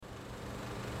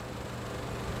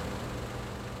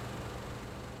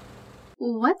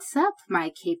What's up,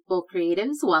 my capable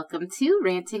creatives? Welcome to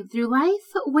Ranting Through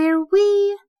Life, where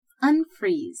we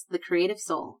unfreeze the creative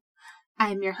soul.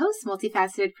 I'm your host,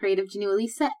 multifaceted creative Janu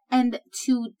Elisa, and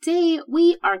today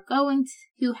we are going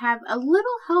to have a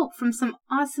little help from some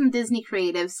awesome Disney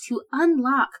creatives to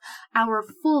unlock our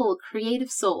full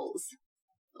creative souls.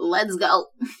 Let's go!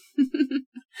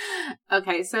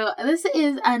 Okay, so this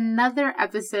is another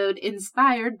episode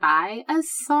inspired by a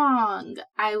song.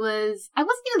 I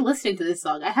wasn't even listening to this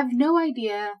song. I have no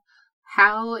idea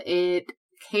how it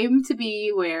came to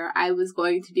be where I was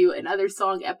going to do another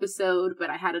song episode, but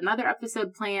I had another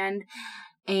episode planned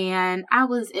and I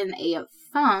was in a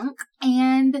funk,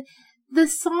 and the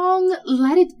song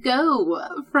Let It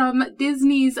Go from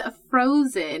Disney's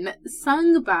Frozen,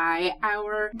 sung by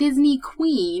our Disney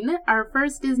queen, our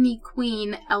first Disney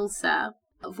queen, Elsa,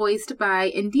 voiced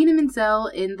by Idina Menzel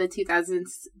in the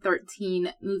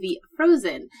 2013 movie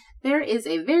Frozen. There is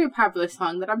a very popular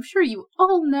song that I'm sure you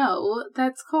all know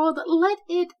that's called Let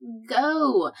It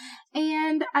Go.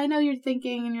 And I know you're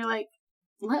thinking and you're like,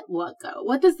 let what go?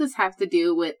 What does this have to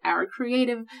do with our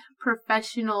creative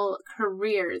professional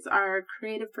careers? Our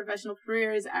creative professional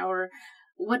careers,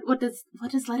 what does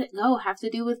let it go have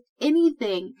to do with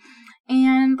anything?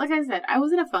 And like I said, I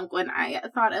was in a funk when I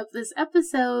thought of this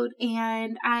episode,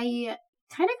 and I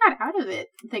kind of got out of it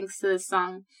thanks to this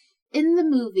song. In the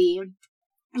movie,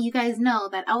 you guys know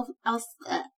that Elsa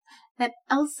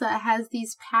has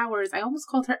these powers. I almost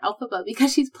called her Elphaba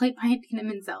because she's played by Idina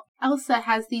Menzel. Elsa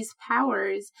has these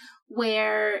powers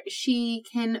where she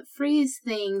can freeze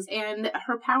things, and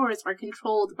her powers are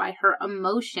controlled by her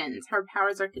emotions.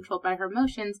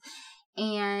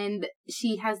 And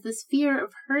she has this fear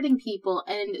of hurting people.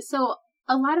 And so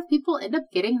a lot of people end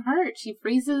up getting hurt. She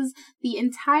freezes the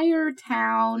entire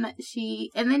town.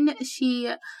 And then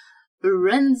she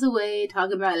runs away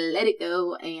talking about let it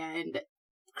go and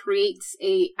creates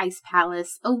a ice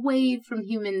palace away from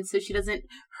humans so she doesn't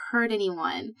hurt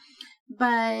anyone.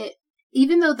 But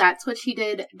even though that's what she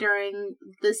did during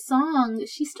the song,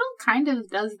 she still kind of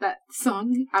does that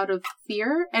song out of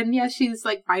fear. And yeah, she's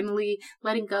like finally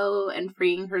letting go and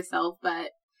freeing herself,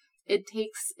 but it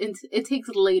takes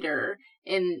later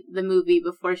in the movie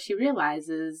before she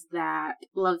realizes that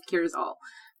love cures all.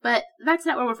 But that's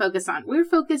not what we're focused on. We're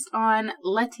focused on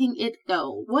letting it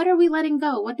go. What are we letting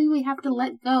go? What do we have to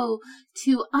let go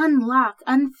to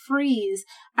unfreeze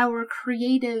our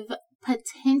creative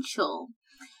potential?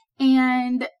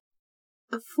 And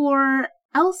for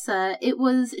Elsa,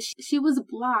 she was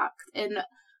blocked and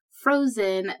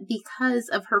frozen because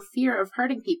of her fear of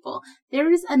hurting people. There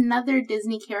is another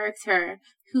Disney character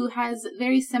who has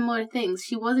very similar things.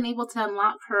 She wasn't able to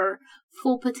unlock her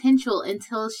full potential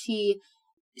until she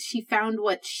found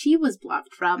what she was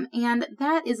blocked from, and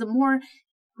that is a more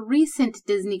recent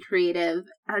Disney creative,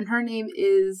 and her name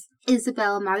is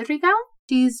Isabel Madrigal.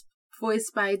 She's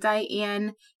voiced by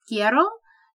Diane Guerrero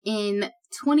in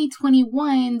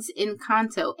 2021's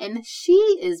Encanto, and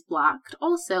she is blocked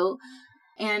also,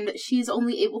 and she's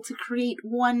only able to create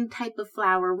one type of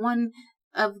flower, one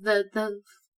of the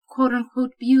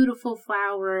quote-unquote beautiful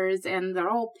flowers, and they're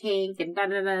all pink and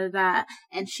da-da-da-da-da,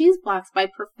 and she's blocked by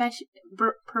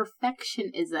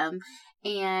perfectionism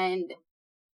and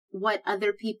what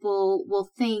other people will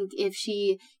think if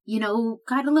she,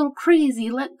 got a little crazy,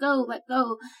 let go.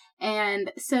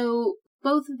 And so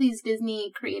both of these Disney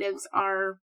creatives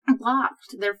are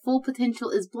blocked. Their full potential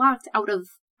is blocked out of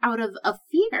a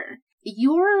fear.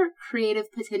 Your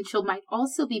creative potential might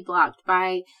also be blocked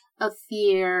by a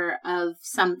fear of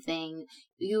something.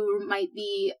 You might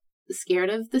be scared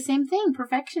of the same thing,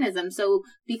 perfectionism. So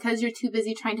because you're too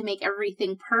busy trying to make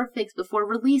everything perfect before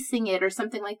releasing it or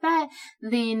something like that,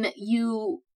 then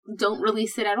you don't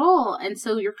release it at all. And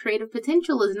so your creative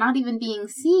potential is not even being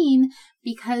seen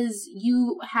because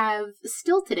you have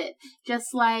stilted it.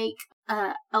 Just like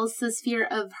Elsa's fear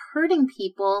of hurting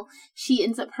people, she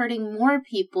ends up hurting more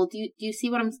people. Do you see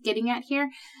what I'm getting at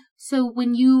here? So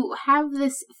when you have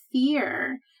this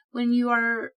fear, when you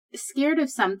are scared of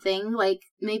something, like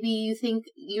maybe you think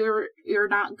you're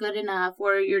not good enough,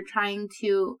 or you're trying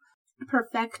to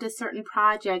perfect a certain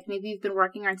project, maybe you've been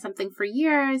working on something for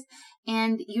years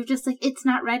and you're just like, it's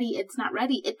not ready.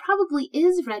 It probably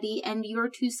is ready and you're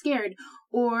too scared.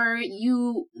 Or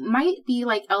you might be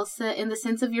like Elsa in the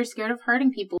sense of you're scared of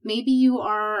hurting people. Maybe you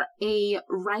are a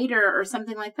writer or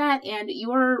something like that, and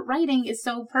your writing is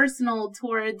so personal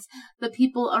towards the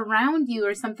people around you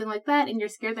or something like that, and you're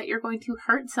scared that you're going to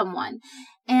hurt someone.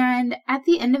 And at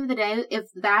the end of the day, if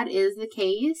that is the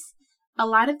case, a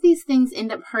lot of these things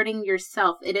end up hurting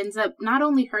yourself. It ends up not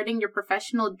only hurting your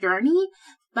professional journey,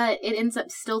 but it ends up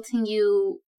stilting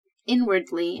you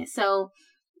inwardly. So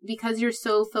because you're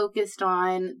so focused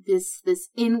on this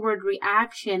inward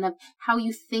reaction of how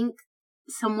you think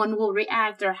someone will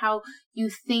react, or how you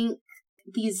think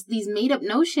these made up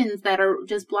notions that are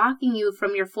just blocking you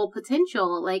from your full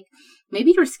potential. Like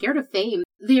maybe you're scared of fame.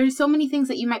 There's so many things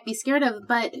that you might be scared of,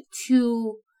 but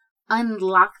to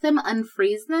unlock them,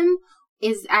 unfreeze them,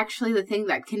 is actually the thing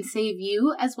that can save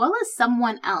you as well as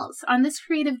someone else on this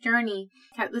creative journey.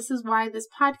 This is why this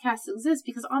podcast exists,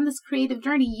 because on this creative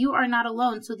journey, you are not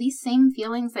alone. So these same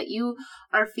feelings that you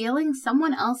are feeling,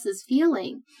 someone else is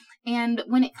feeling. And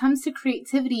when it comes to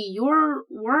creativity, your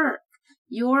work,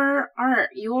 your art,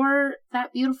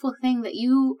 that beautiful thing that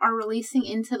you are releasing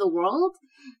into the world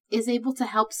is able to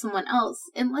help someone else,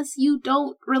 unless you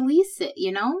don't release it,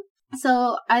 you know?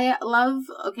 So I love,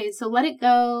 so let it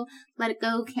go,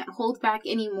 can't hold back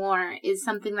anymore is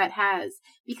something that has,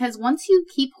 because once you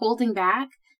keep holding back,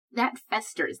 that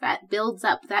festers, that builds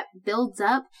up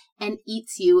and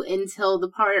eats you until the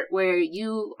part where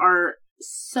you are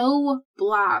so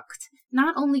blocked,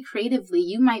 not only creatively,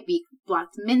 you might be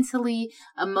blocked mentally,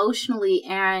 emotionally,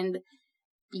 and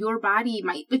your body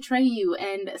might betray you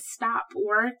and stop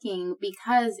working,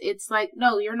 because it's like,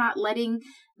 no, you're not letting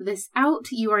this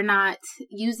out. You are not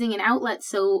using an outlet.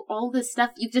 So all this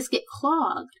stuff, you just get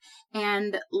clogged.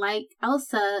 And like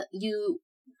Elsa, you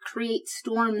create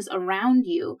storms around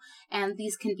you. And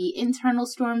these can be internal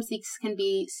storms. These can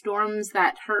be storms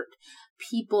that hurt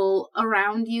people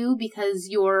around you because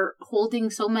you're holding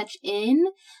so much in.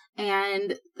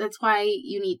 And that's why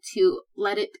you need to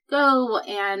let it go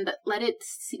and let it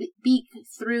speak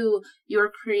through your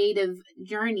creative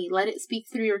journey. Let it speak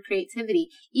through your creativity.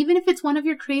 Even if it's one of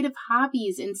your creative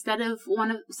hobbies instead of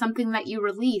something that you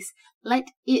release, let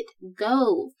it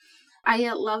go. I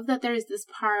love that there's this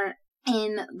part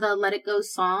in the Let It Go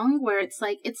song where it's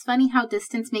like, it's funny how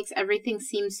distance makes everything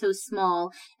seem so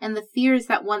small, and the fears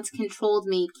that once controlled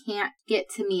me can't get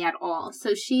to me at all.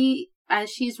 So as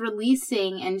she's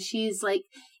releasing, and she's like,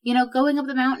 going up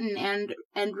the mountain and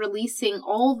releasing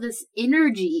all this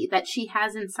energy that she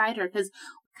has inside her,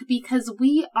 because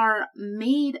we are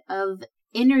made of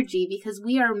energy, because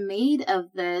we are made of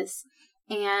this,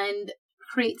 and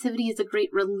creativity is a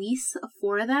great release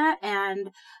for that.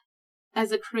 And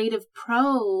as a creative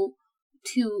pro,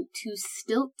 to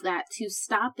stilt that, to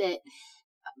stop it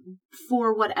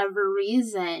for whatever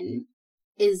reason,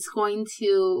 is going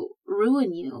to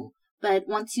ruin you. But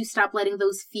once you stop letting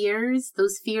those fears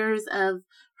of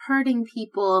hurting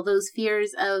people, those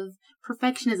fears of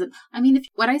perfectionism. I mean,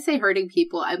 when I say hurting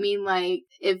people, I mean, like,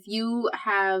 if you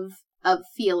have a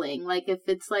feeling, like if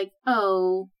it's like,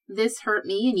 oh, this hurt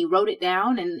me, and you wrote it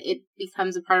down and it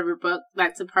becomes a part of your book,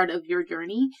 that's a part of your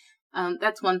journey.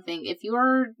 That's one thing. If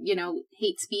you're,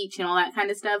 hate speech and all that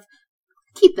kind of stuff,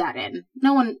 keep that in.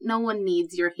 No one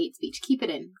needs your hate speech. Keep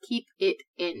it in. Keep it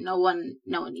in. No one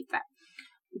needs that.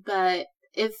 But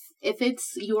if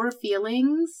it's your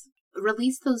feelings,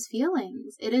 release those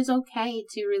feelings. It is okay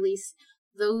to release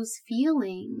those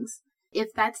feelings.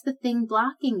 If that's the thing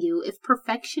blocking you, if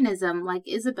perfectionism, like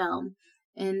Isabel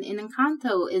in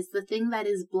Encanto, is the thing that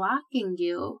is blocking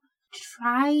you,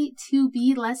 try to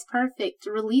be less perfect.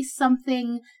 Release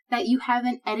something that you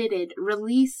haven't edited.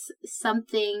 Release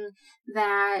something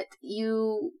that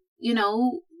you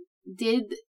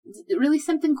did. Release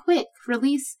something quick.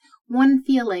 Release one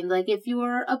feeling. Like if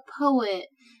you're a poet,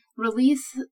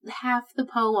 release half the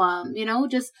poem,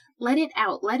 just let it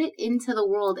out, let it into the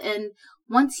world. And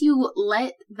once you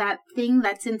let that thing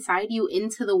that's inside you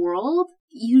into the world,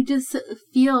 you just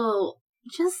feel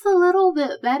just a little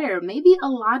bit better, maybe a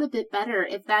lot of bit better.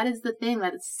 If that is the thing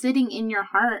that is sitting in your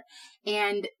heart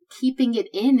and keeping it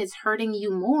in is hurting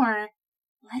you more,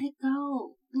 let it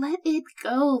go. Let it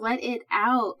go. Let it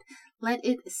out. Let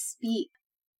it speak.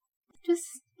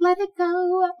 Just let it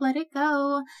go. Let it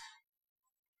go.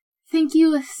 Thank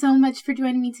you so much for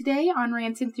joining me today on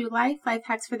Ranting Through Life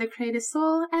Hacks for the Creative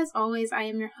Soul. As always, I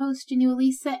am your host,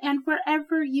 Genualisa, and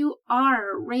wherever you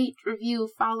are, rate, review,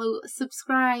 follow,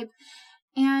 subscribe.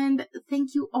 And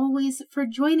thank you always for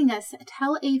joining us.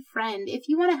 Tell a friend. If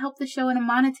you want to help the show in a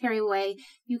monetary way,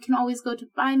 you can always go to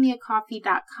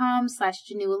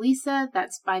buymeacoffee.com/Genualisa.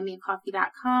 That's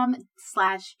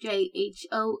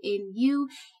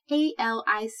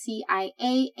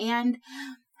buymeacoffee.com/JHONUALICIA, and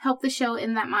help the show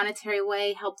in that monetary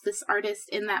way, help this artist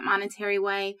in that monetary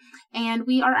way. And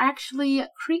we are actually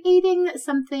creating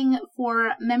something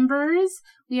for members.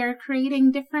 We are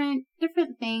creating different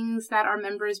things that our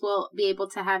members will be able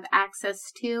to have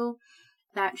access to.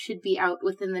 That should be out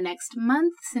within the next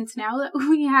month, since now that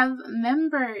we have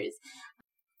members.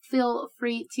 Feel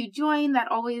free to join.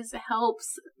 That always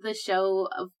helps the show,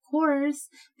 of course,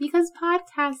 because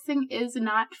podcasting is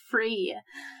not free.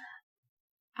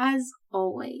 As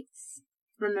always,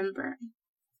 remember,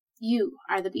 you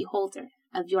are the beholder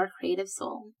of your creative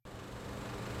soul.